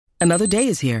Another day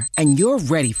is here, and you're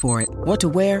ready for it. What to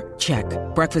wear? Check.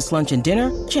 Breakfast, lunch, and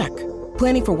dinner? Check.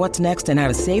 Planning for what's next and how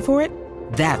to save for it?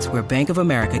 That's where Bank of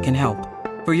America can help.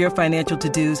 For your financial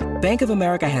to-dos, Bank of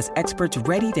America has experts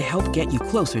ready to help get you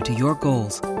closer to your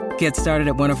goals. Get started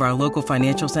at one of our local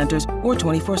financial centers or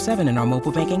 24/7 in our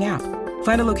mobile banking app.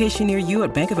 Find a location near you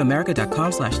at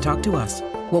bankofamerica.com/talktous.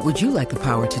 What would you like the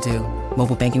power to do?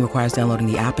 Mobile banking requires downloading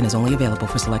the app and is only available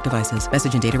for select devices.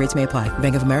 Message and data rates may apply.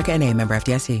 Bank of America N.A., member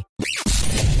FDIC.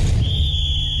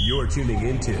 You're tuning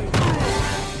into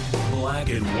Black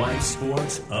and White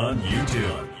Sports on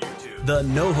YouTube. The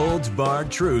no-holds-barred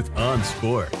truth on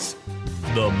sports.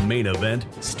 The main event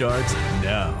starts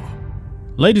now.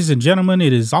 Ladies and gentlemen,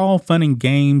 it is all fun and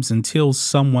games until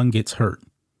someone gets hurt.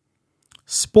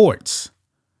 Sports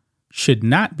should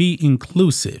not be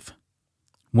inclusive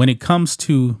when it comes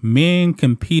to men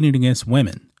competing against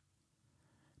women,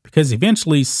 because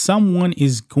eventually someone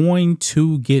is going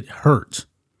to get hurt.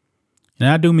 And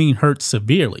I do mean hurt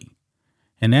severely.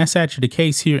 And that's actually the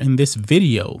case here in this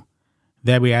video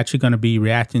that we're actually going to be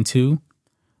reacting to,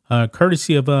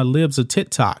 courtesy of Libs of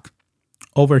TikTok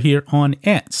over here on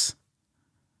X.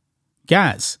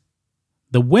 Guys,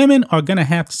 the women are going to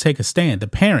have to take a stand. The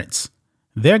parents,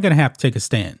 they're going to have to take a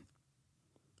stand.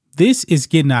 This is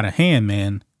getting out of hand,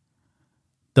 man.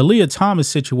 The Leah Thomas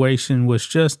situation was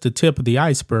just the tip of the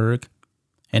iceberg.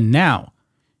 And now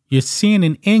you're seeing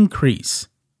an increase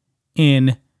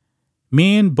in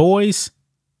men, boys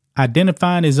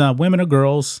identifying as women or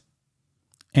girls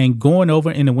and going over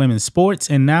into women's sports.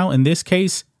 And now in this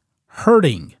case,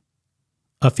 hurting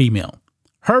a female.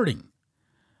 Hurting.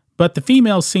 But the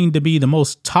females seem to be the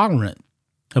most tolerant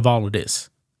of all of this.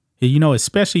 You know,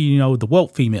 especially, the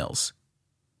woke females.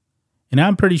 And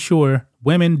I'm pretty sure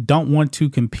women don't want to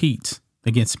compete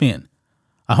against men.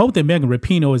 I hope that Megan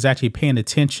Rapinoe is actually paying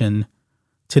attention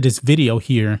to this video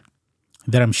here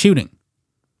that I'm shooting.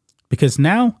 Because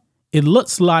now it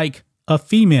looks like a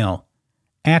female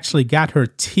actually got her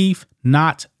teeth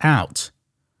knocked out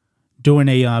during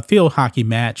a field hockey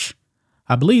match.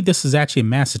 I believe this is actually in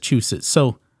Massachusetts.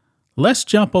 So let's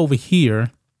jump over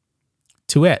here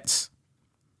to X.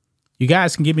 You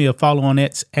guys can give me a follow on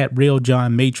X at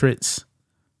RealJohnMatrix.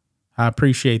 I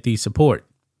appreciate the support.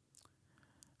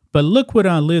 But look what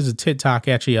Liz of TikTok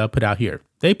actually put out here.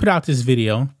 They put out this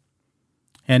video,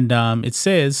 and it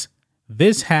says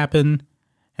this happened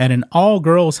at an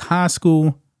all-girls high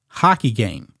school hockey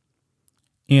game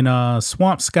in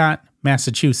Swampscott,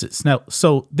 Massachusetts. Now,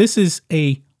 so this is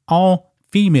a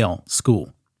all-female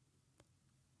school.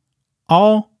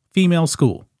 All-female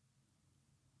school.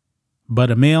 But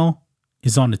a male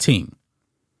is on the team.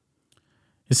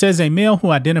 It says a male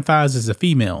who identifies as a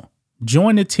female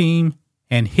joined the team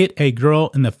and hit a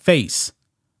girl in the face,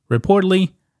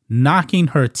 reportedly knocking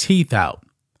her teeth out.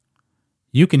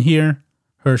 You can hear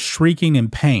her shrieking in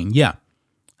pain. Yeah,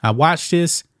 I watched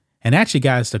this, and actually,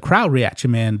 guys, the crowd reaction,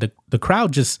 man, the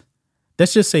crowd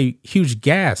that's just a huge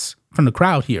gas from the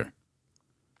crowd here.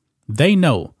 They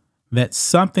know that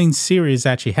something serious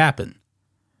actually happened.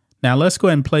 Now, let's go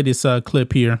ahead and play this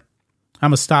clip here. I'm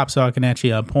going to stop so I can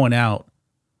actually point out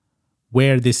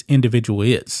where this individual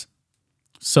is.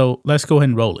 So let's go ahead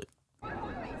and roll it.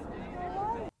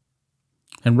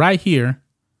 And right here,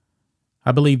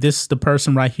 I believe this is the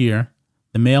person right here,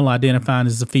 the male identifying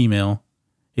as a female,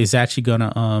 is actually going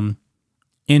to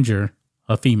injure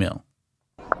a female.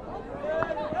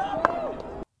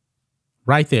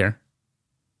 Right there.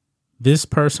 This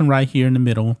person right here in the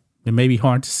middle, it may be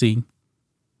hard to see,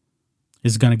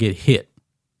 is going to get hit.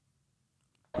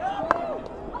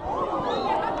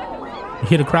 You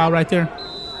hear the crowd right there?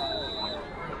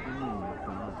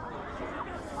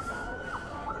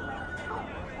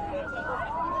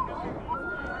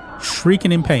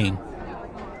 Shrieking in pain.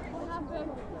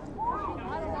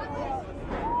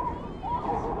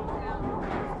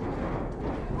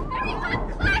 Very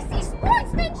unclassy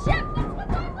sportsmanship! That's what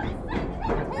I want to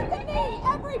say! Take a knee,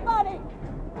 everybody!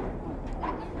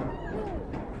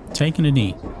 Taking a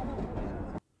knee.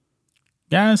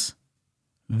 Guys,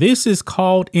 this is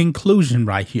called inclusion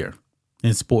right here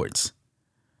in sports.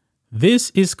 This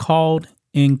is called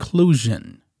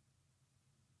inclusion.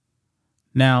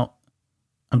 Now,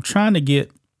 I'm trying to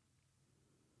get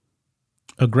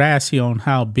a grasp here on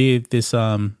how big this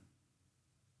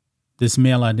this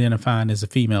male identifying as a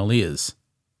female is.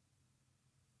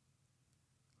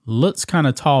 Looks kind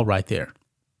of tall right there.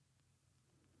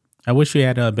 I wish we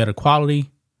had a better quality,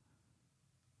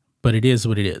 but it is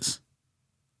what it is.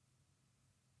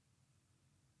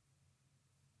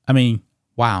 I mean,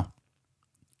 wow.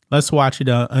 Let's watch it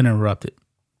uninterrupted.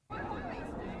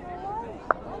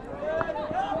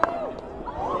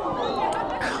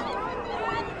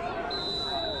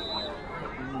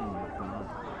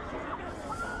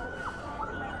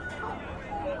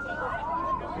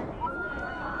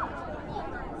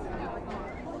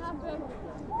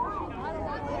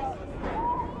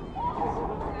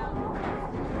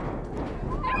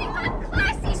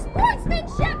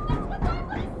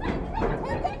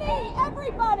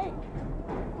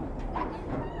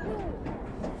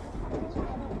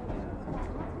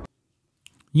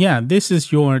 Yeah, this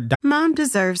is your... Mom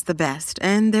deserves the best,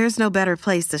 and there's no better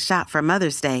place to shop for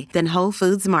Mother's Day than Whole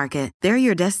Foods Market. They're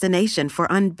your destination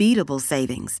for unbeatable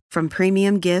savings, from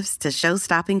premium gifts to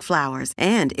show-stopping flowers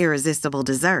and irresistible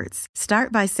desserts.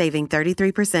 Start by saving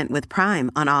 33% with Prime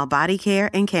on all body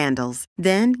care and candles.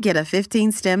 Then get a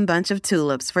 15-stem bunch of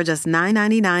tulips for just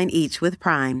 $9.99 each with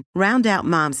Prime. Round out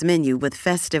Mom's menu with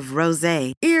festive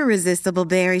rosé, irresistible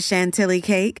berry chantilly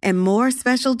cake, and more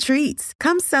special treats.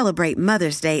 Come celebrate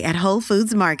Mother's Day at Whole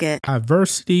Foods Market.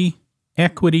 Diversity,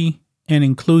 equity, and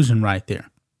inclusion right there.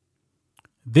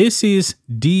 This is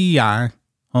DEI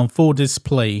on full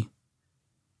display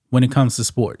when it comes to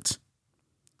sports.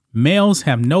 Males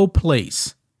have no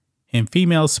place in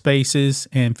female spaces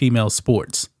and female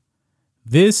sports.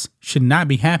 This should not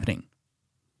be happening.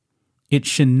 It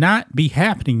should not be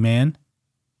happening, man.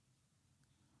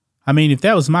 I mean, if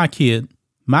that was my kid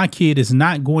is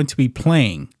not going to be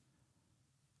playing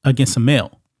against a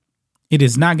male. It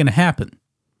is not going to happen.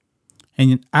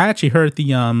 And I actually heard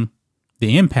the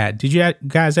impact. Did you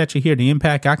guys actually hear the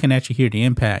impact? I can actually hear the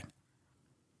impact.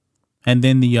 And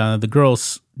then the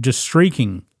girl's just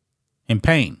shrieking in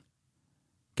pain.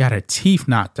 Got her teeth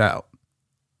knocked out.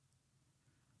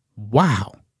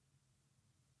 Wow.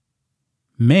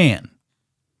 Man.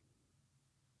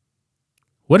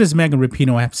 What does Megan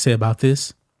Rapinoe have to say about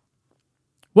this?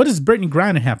 What does Brittany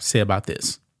Griner have to say about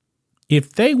this?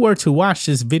 If they were to watch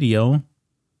this video,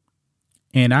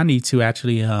 and I need to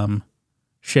actually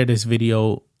share this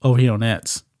video over here on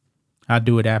X. I'll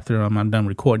do it after I'm done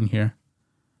recording here.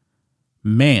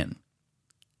 Man.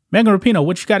 Megan Rapinoe,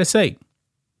 what you got to say?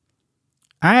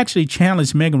 I actually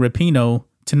challenged Megan Rapinoe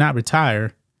to not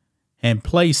retire and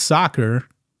play soccer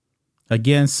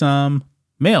against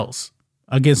males,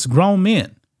 against grown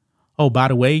men. Oh, by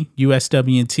the way,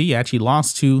 USWNT actually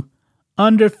lost to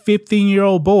under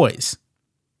 15-year-old boys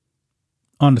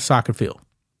on the soccer field.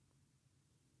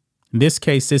 In this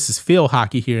case, this is field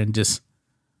hockey here, and just,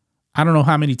 I don't know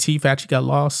how many teeth actually got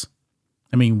lost.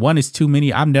 I mean, one is too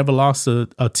many. I've never lost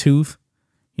a tooth,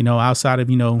 outside of,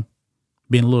 being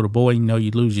a little boy,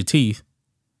 you lose your teeth.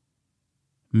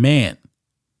 Man,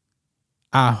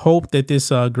 I hope that this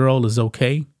girl is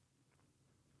okay.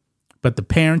 But the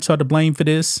parents are to blame for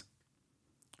this.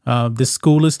 The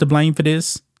school is to blame for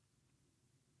this.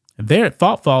 They're at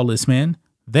fault for all this, man.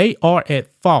 They are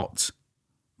at fault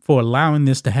for allowing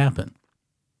this to happen.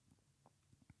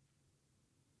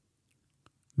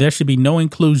 There should be no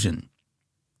inclusion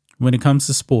when it comes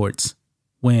to sports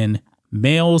when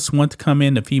males want to come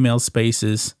into female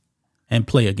spaces and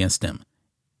play against them.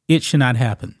 It should not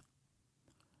happen.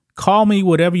 Call me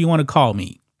whatever you want to call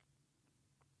me.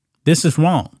 This is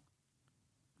wrong.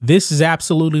 This is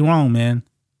absolutely wrong, man.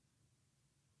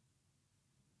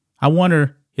 I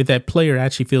wonder if that player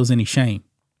actually feels any shame.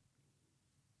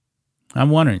 I'm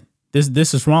wondering.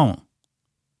 This is wrong.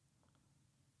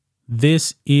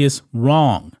 This is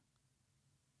wrong.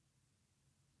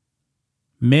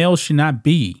 Males should not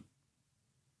be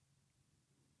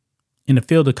in the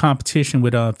field of competition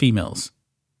with females.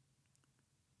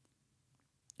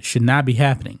 It should not be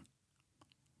happening.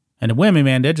 And the women,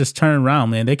 man, they're just turning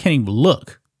around, man. They can't even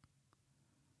look.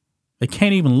 They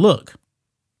can't even look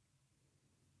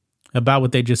about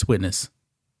what they just witnessed.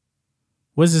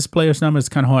 What's this player's number? It's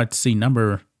kind of hard to see.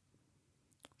 Number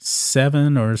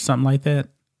 7 or something like that.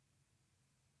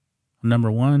 Number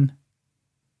 1.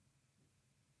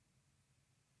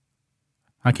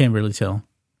 I can't really tell.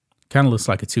 Kind of looks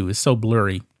like a 2. It's so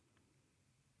blurry.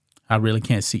 I really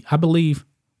can't see. I believe.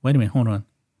 Wait a minute. Hold on.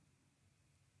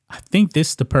 I think this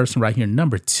is the person right here.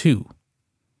 Number 2.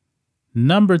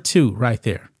 Number 2 right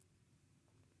there.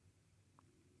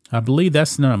 I believe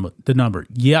that's the number.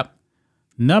 Yep.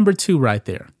 Number 2 right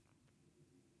there.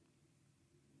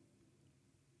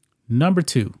 Number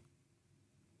 2.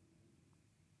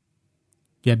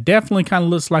 Yeah, definitely kind of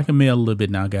looks like a male a little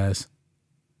bit now, guys.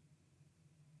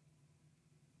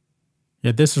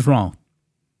 Yeah, this is wrong.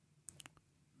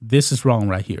 This is wrong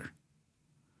right here.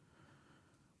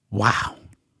 Wow.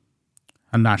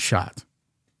 I'm not shocked.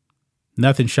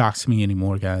 Nothing shocks me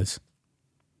anymore, guys.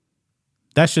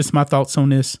 That's just my thoughts on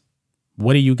this.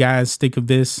 What do you guys think of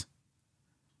this?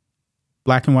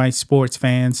 Black and white sports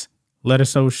fans, let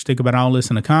us know what you think about all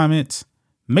this in the comments.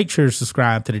 Make sure to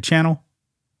subscribe to the channel.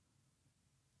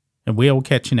 And we'll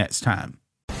catch you next time.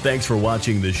 Thanks for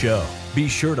watching the show. Be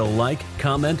sure to like,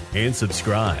 comment, and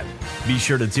subscribe. Be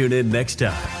sure to tune in next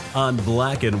time on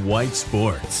Black and White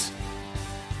Sports.